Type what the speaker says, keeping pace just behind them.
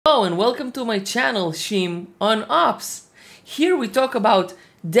Hello and welcome to my channel, Shim On Ops. Here we talk about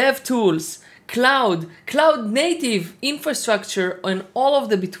Devtools, cloud native infrastructure, and all of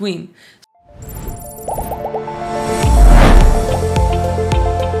the between.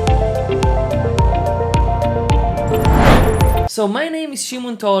 So my name is Shim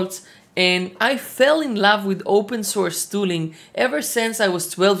On Ops, and I fell in love with open source tooling ever since I was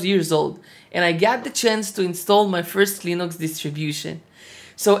 12 years old, and I got the chance to install my first Linux distribution.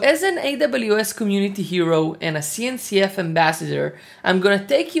 So as an AWS community hero and a CNCF ambassador, I'm gonna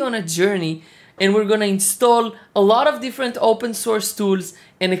take you on a journey, and we're gonna install a lot of different open source tools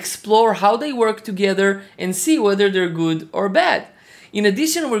and explore how they work together and see whether they're good or bad. In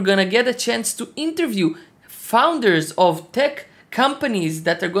addition, we're gonna get a chance to interview founders of tech companies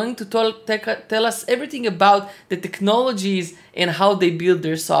that are going to tell us everything about the technologies and how they build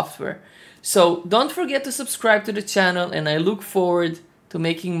their software. So don't forget to subscribe to the channel, and I look forward to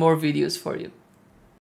making more videos for you.